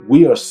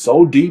we are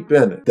so deep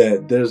in it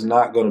that there's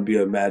not going to be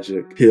a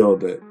magic pill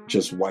that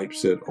just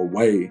wipes it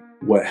away.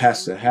 What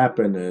has to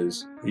happen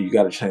is you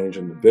got to change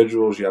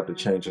individuals, you have to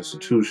change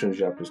institutions,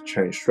 you have to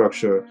change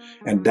structure,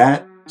 and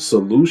that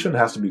solution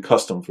has to be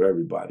custom for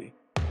everybody.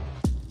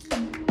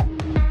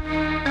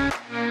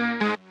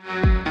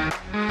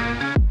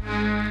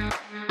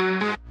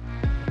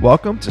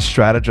 Welcome to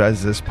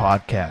Strategize This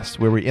podcast,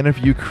 where we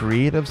interview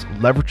creatives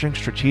leveraging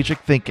strategic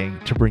thinking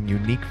to bring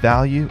unique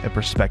value and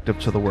perspective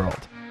to the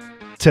world.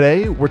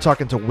 Today, we're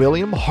talking to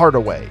William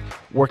Hardaway,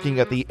 working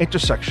at the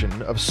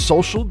intersection of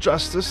social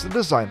justice and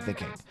design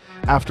thinking.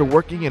 After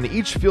working in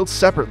each field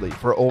separately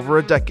for over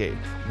a decade,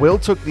 Will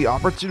took the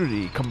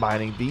opportunity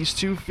combining these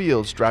two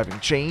fields, driving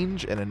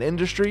change in an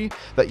industry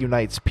that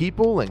unites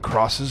people and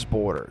crosses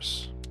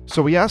borders.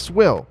 So we asked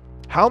Will,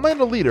 how might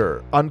a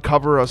leader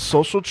uncover a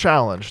social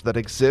challenge that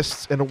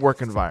exists in a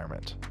work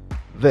environment?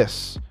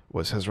 This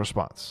was his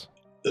response.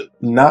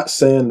 Not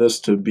saying this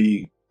to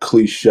be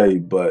cliche,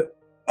 but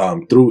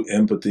through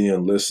empathy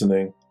and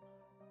listening,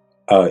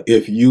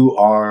 if you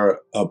are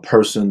a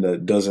person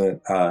that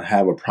doesn't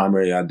have a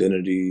primary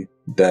identity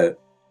that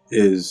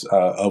is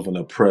of an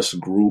oppressed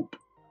group,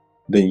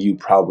 then you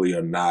probably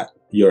are not,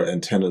 your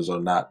antennas are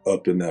not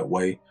up in that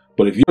way.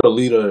 But if you're a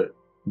leader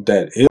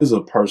that is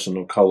a person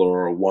of color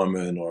or a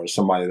woman or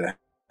somebody that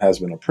has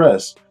been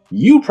oppressed,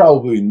 you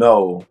probably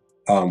know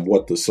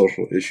what the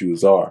social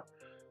issues are.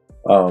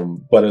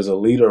 But as a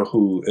leader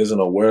who isn't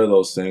aware of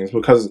those things,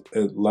 because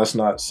let's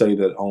not say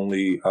that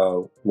only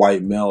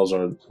white males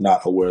are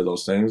not aware of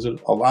those things. A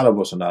lot of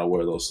us are not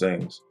aware of those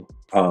things.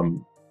 I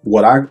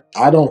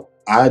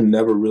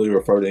never really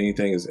refer to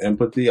anything as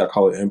empathy. I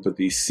call it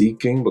empathy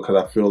seeking,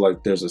 because I feel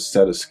like there's a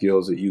set of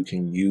skills that you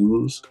can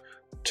use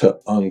to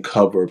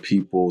uncover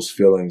people's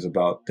feelings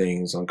about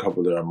things,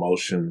 uncover their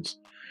emotions.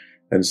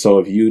 And so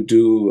if you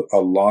do a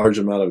large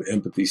amount of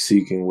empathy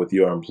seeking with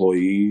your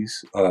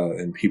employees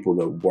and people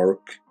that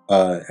work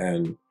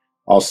and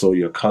also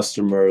your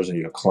customers and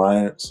your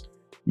clients,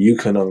 you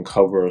can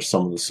uncover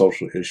some of the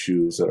social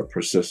issues that are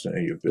persistent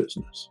in your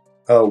business.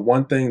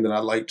 One thing that I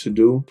like to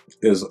do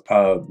is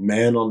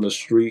man on the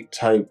street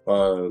type,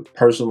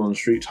 person on the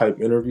street type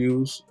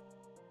interviews.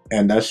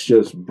 And that's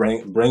just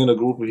bringing a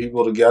group of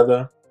people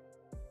together.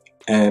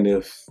 And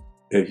if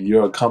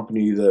you're a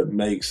company that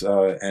makes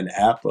an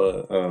app,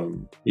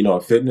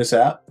 a fitness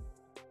app,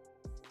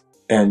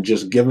 and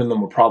just giving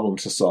them a problem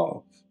to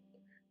solve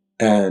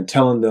and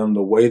telling them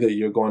the way that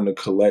you're going to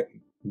collect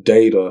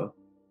data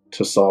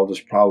to solve this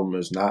problem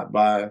is not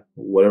by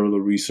whatever the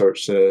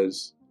research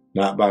says,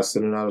 not by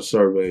sending out a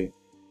survey,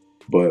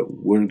 but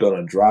we're going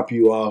to drop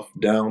you off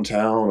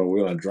downtown, or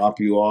we're going to drop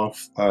you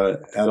off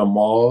at a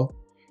mall.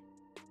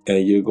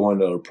 And you're going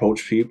to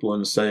approach people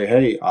and say,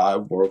 hey, I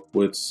work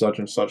with such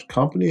and such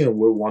company, and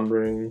we're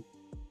wondering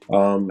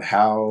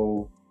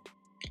how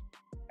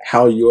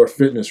your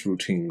fitness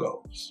routine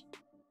goes.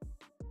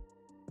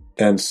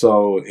 And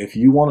so if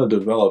you want to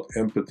develop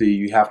empathy,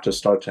 you have to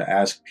start to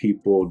ask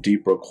people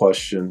deeper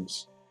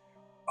questions.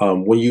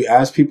 When you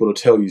ask people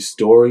to tell you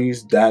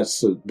stories,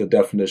 that's the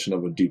definition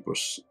of a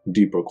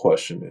deeper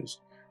question is,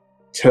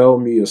 tell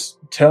me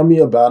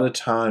about a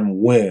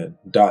time when ...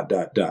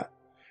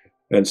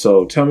 And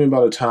so tell me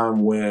about a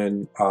time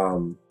when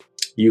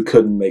you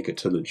couldn't make it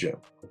to the gym.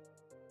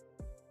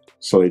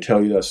 So they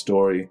tell you that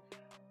story.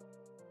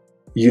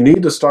 You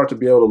need to start to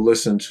be able to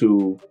listen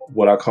to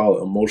what I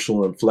call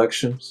emotional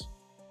inflections.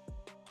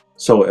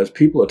 So as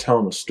people are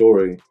telling a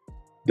story,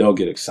 they'll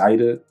get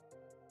excited.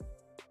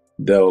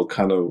 They'll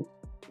kind of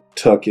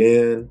tuck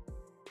in.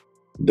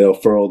 They'll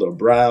furrow their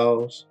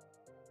brows.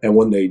 And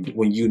when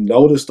you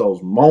notice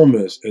those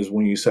moments is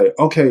when you say,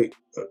 okay,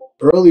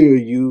 earlier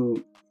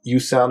you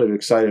sounded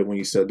excited when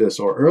you said this,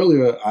 or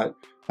earlier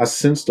I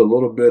sensed a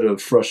little bit of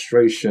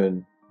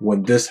frustration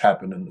when this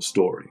happened in the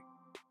story.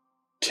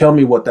 Tell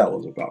me what that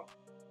was about.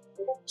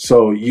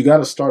 So you got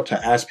to start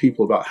to ask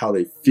people about how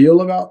they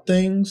feel about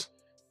things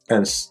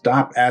and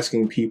stop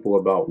asking people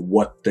about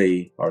what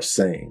they are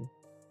saying.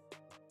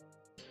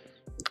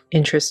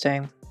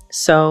 Interesting.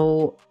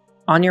 So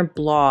on your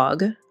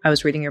blog, I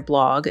was reading your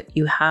blog,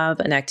 you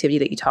have an activity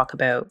that you talk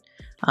about,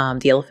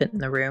 the elephant in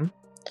the room.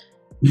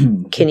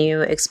 Can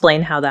you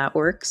explain how that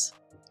works?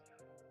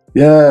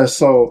 Yeah,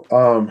 so,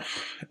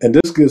 and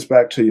this gets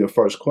back to your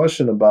first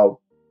question about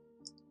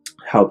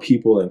how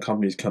people and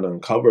companies can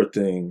uncover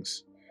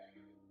things.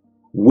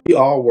 We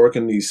all work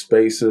in these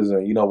spaces,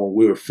 and when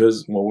we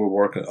were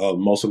working,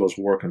 most of us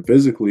working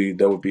physically,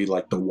 there would be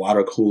like the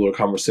water cooler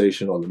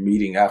conversation, or the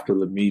meeting after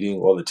the meeting,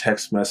 or the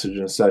text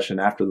messaging session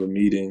after the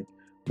meeting,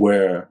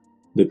 where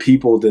the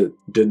people that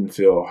didn't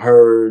feel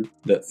heard,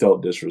 that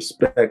felt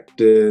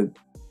disrespected,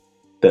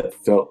 that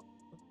felt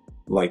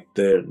like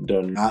they're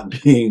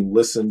not being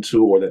listened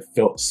to, or that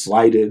felt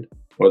slighted,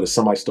 or that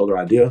somebody stole their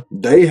idea,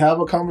 they have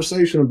a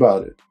conversation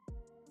about it.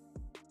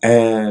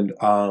 And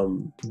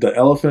the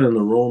elephant in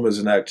the room is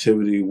an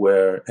activity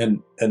where,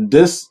 and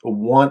this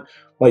one,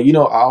 I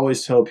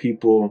always tell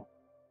people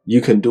you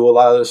can do a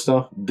lot of this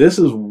stuff. This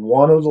is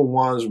one of the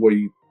ones where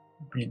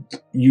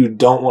you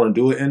don't want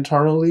to do it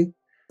internally.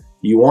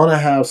 You want to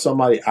have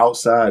somebody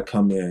outside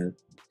come in,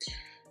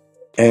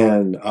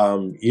 and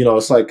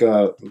it's like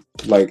I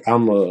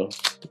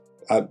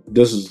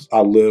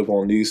live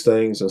on these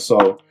things, and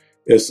so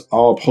it's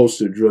all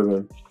poster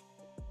driven.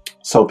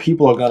 So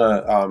people are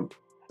gonna,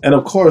 and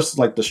of course,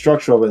 like the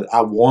structure of it,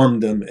 I warm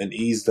them and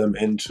ease them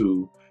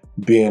into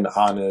being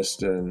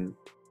honest and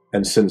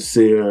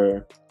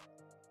sincere,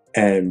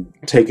 and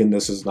taking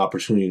this as an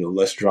opportunity to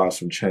let's drive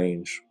some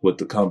change with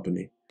the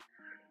company.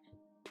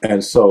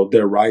 And so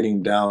they're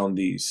writing down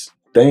these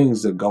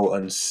things that go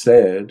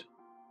unsaid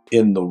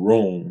in the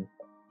room,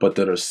 but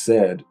that are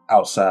said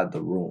outside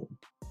the room.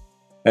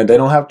 And they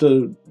don't have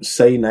to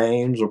say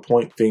names or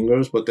point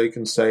fingers, but they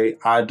can say,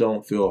 I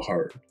don't feel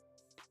heard.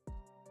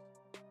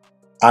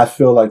 I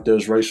feel like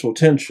there's racial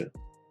tension.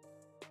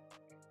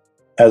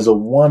 As a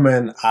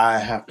woman, I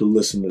have to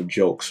listen to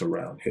jokes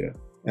around here,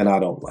 and I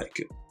don't like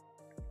it.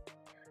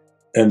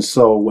 And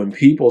so when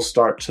people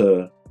start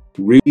to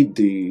read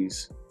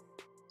these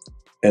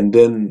and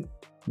then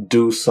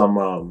do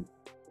some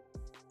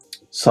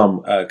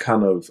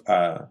kind of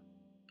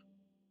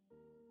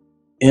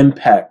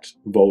impact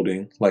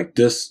voting, like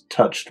this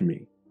touched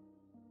me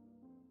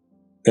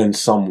in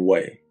some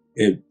way.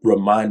 It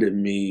reminded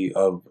me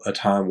of a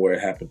time where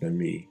it happened to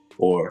me,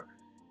 or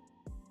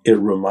it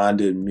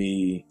reminded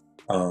me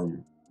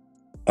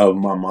of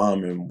my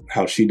mom and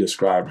how she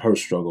described her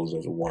struggles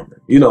as a woman.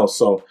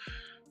 So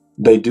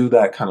they do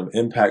that kind of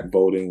impact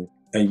voting,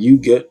 and you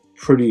get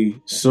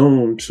pretty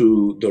soon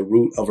to the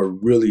root of a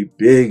really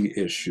big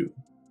issue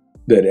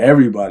that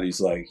everybody's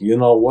like, you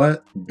know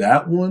what,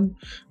 that one?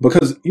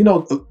 Because,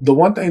 the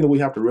one thing that we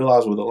have to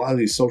realize with a lot of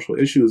these social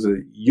issues is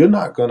you're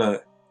not gonna,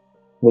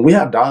 when we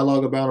have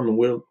dialogue about them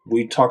and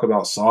we talk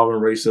about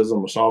solving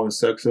racism or solving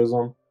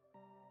sexism,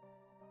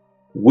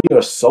 we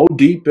are so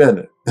deep in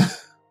it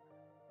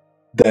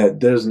that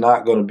there's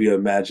not going to be a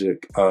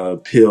magic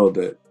pill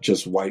that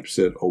just wipes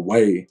it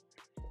away.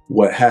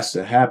 What has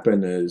to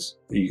happen is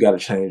you got to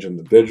change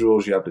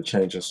individuals, you have to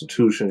change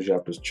institutions, you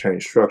have to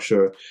change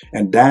structure,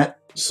 and that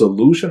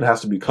solution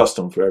has to be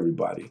custom for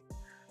everybody.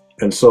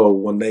 And so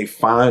when they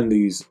find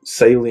these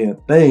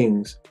salient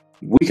things,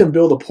 we can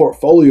build a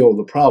portfolio of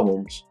the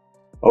problems.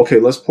 Okay,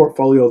 let's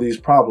portfolio these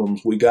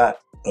problems. We got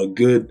a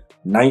good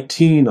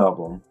 19 of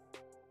them,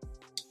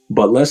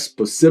 but let's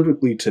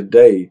specifically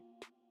today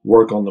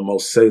work on the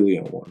most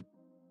salient one.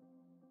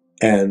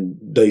 And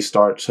they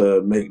start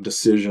to make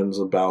decisions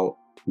about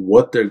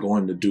what they're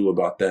going to do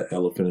about that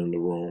elephant in the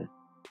room,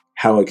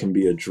 how it can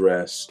be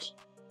addressed,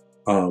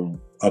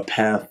 a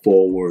path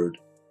forward,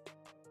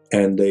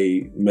 and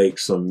they make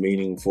some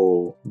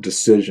meaningful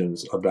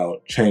decisions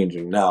about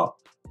changing. Now,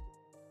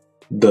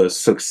 the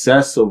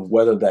success of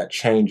whether that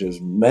change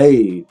is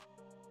made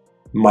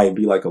might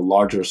be like a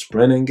larger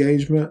sprint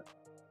engagement,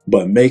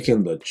 but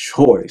making the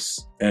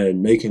choice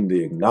and making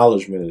the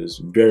acknowledgement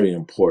is very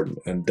important,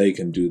 and they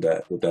can do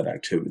that with that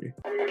activity.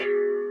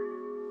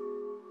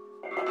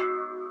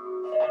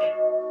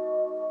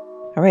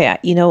 All right.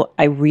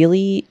 I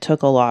really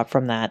took a lot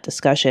from that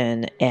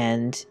discussion,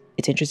 and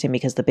it's interesting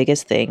because the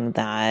biggest thing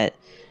that,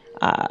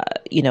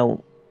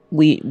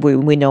 we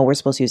know we're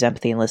supposed to use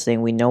empathy and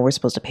listening. We know we're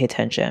supposed to pay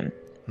attention.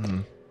 Mm-hmm.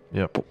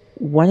 Yep.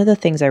 One of the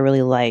things I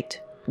really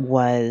liked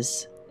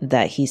was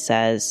that he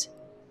says,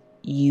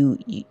 you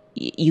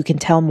can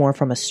tell more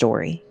from a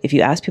story. If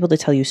you ask people to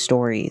tell you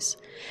stories,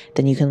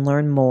 then you can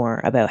learn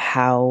more about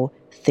how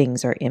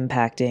things are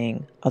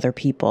impacting other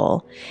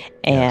people.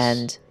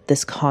 And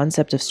this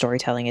concept of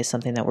storytelling is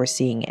something that we're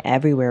seeing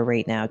everywhere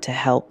right now to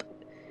help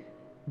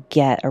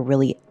get a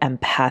really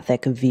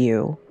empathic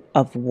view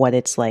of what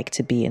it's like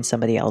to be in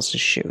somebody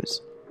else's shoes.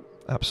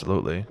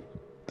 Absolutely.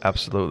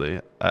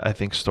 I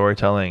think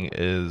storytelling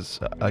is,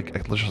 like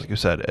you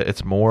said,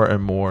 it's more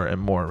and more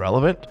and more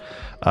relevant,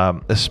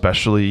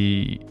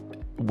 especially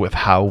with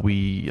how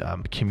we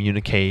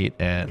communicate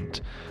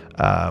and,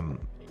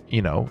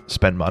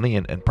 spend money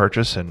and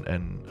purchase.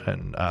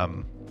 And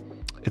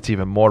it's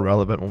even more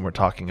relevant when we're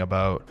talking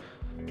about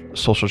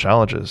social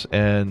challenges.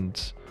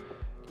 And,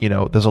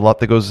 there's a lot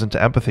that goes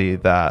into empathy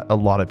that a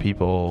lot of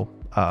people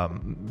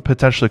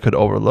potentially could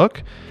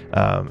overlook.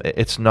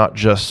 It's not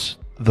just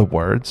the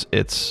words,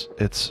 it's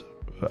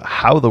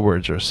how the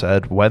words are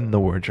said, when the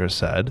words are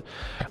said,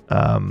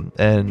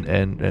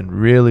 and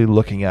really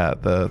looking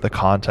at the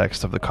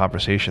context of the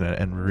conversation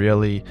and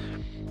really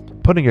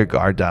putting your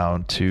guard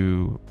down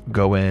to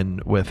go in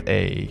with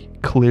a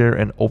clear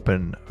and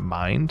open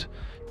mind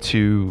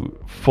to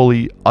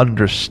fully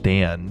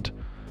understand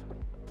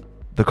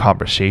the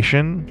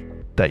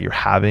conversation that you're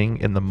having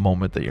in the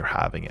moment that you're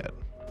having it.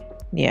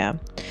 Yeah.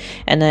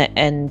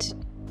 And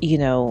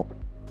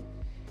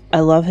I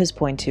love his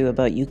point too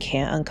about you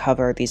can't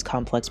uncover these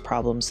complex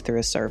problems through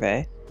a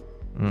survey.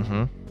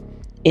 Mm-hmm.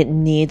 It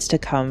needs to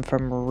come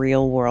from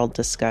real world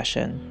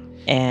discussion,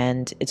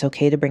 and it's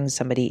okay to bring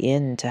somebody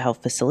in to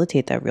help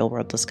facilitate that real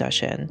world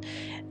discussion.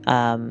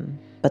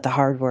 But the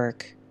hard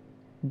work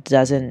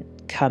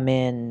doesn't come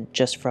in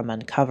just from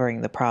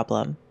uncovering the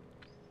problem.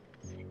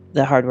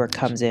 The hard work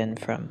comes in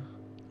from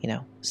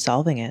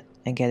solving it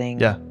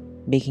and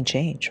making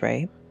change,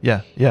 right?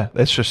 Yeah.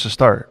 It's just a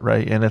start,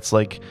 right? And it's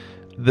like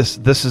this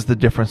is the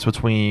difference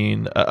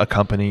between a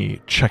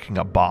company checking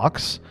a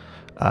box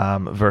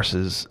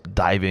versus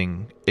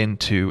diving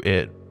into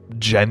it,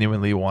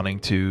 genuinely wanting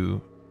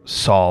to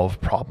solve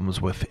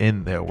problems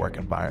within their work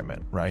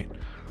environment, right?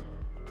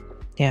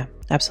 Yeah,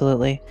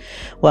 absolutely.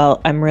 Well,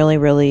 I'm really,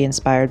 really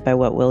inspired by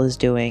what Will is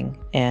doing,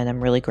 and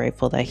I'm really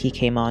grateful that he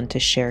came on to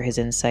share his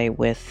insight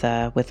with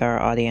our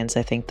audience.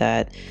 I think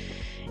that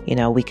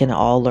we can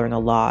all learn a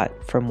lot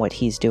from what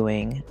he's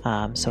doing.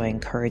 So I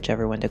encourage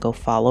everyone to go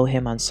follow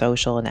him on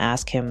social and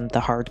ask him the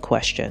hard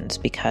questions,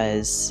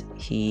 because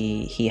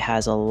he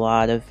has a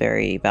lot of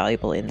very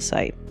valuable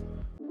insight.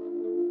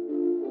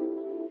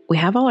 We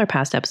have all our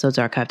past episodes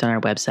archived on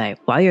our website.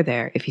 While you're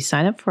there, if you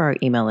sign up for our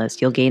email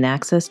list, you'll gain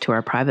access to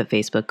our private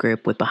Facebook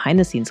group with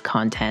behind-the-scenes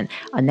content,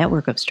 a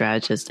network of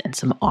strategists, and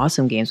some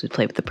awesome games we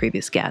played with the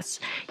previous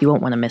guests. You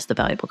won't want to miss the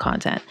valuable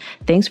content.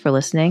 Thanks for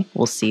listening.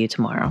 We'll see you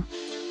tomorrow.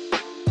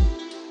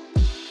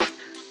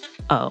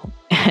 Oh,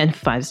 and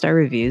 5-star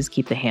reviews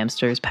keep the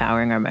hamsters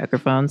powering our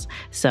microphones.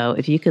 So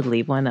if you could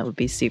leave one, that would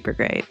be super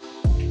great.